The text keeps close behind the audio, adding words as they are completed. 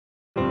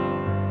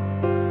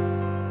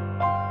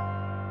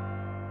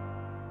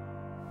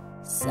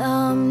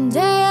Someday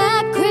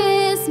at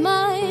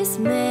Christmas,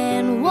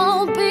 men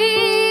won't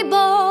be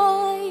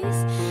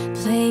boys,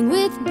 playing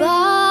with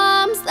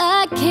bombs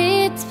like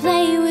kids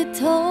play with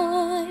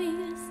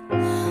toys.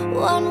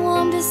 One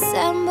warm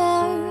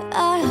December,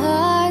 our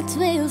hearts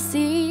will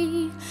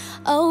see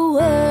a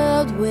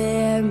world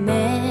where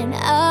men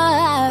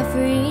are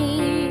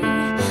free.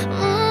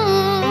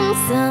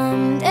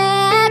 Someday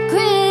at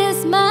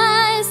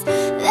Christmas,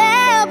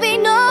 there'll be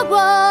no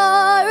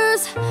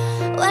wars,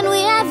 when we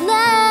have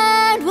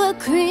learned what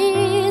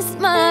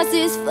Christmas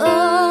is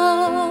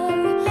for,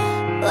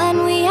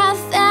 when we have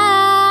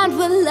found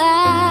what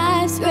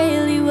life's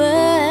really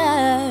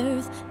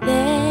worth,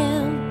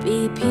 there'll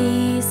be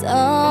peace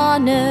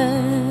on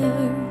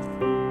earth.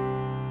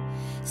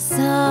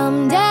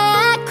 Someday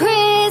at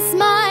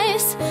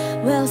Christmas,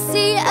 we'll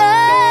see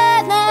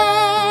a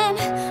land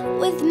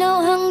with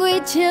no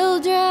hungry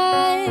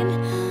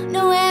children,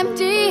 no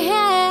empty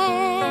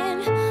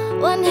hand.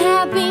 One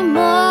happy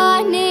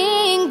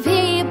morning,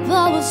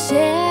 people will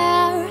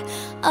share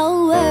a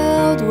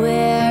world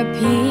where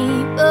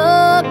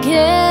people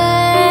care.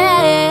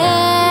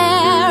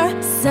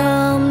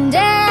 Someday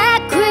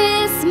at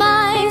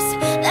Christmas,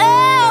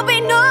 there'll be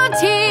no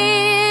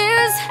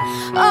tears.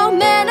 All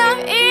men are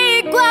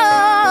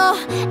equal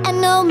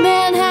and no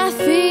men have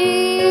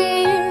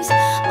fears.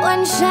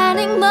 One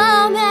shining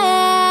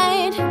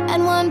moment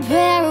and one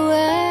prayer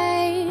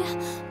away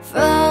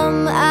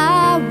from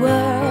our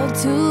world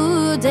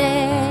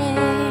today.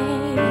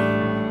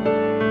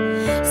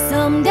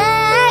 Someday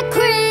at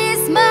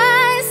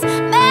Christmas,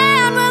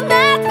 man will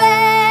not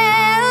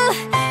fail.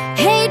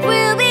 Hate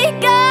will be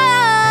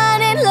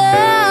gone and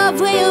love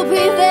will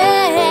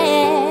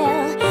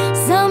prevail.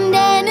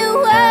 Someday new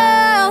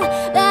world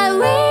that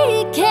we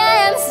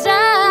can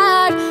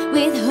start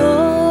with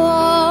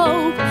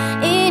hope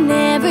in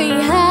every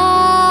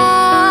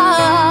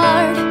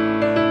heart.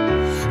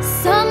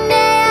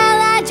 Someday all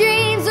our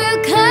dreams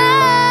will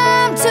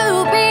come to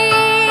be.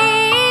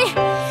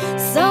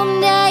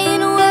 Someday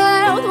in a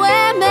world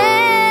where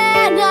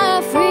men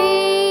are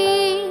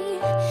free.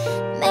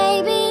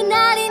 Maybe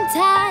not in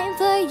time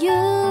for you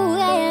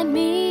and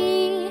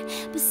me,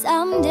 but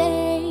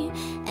someday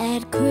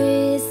at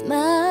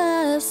Christmas.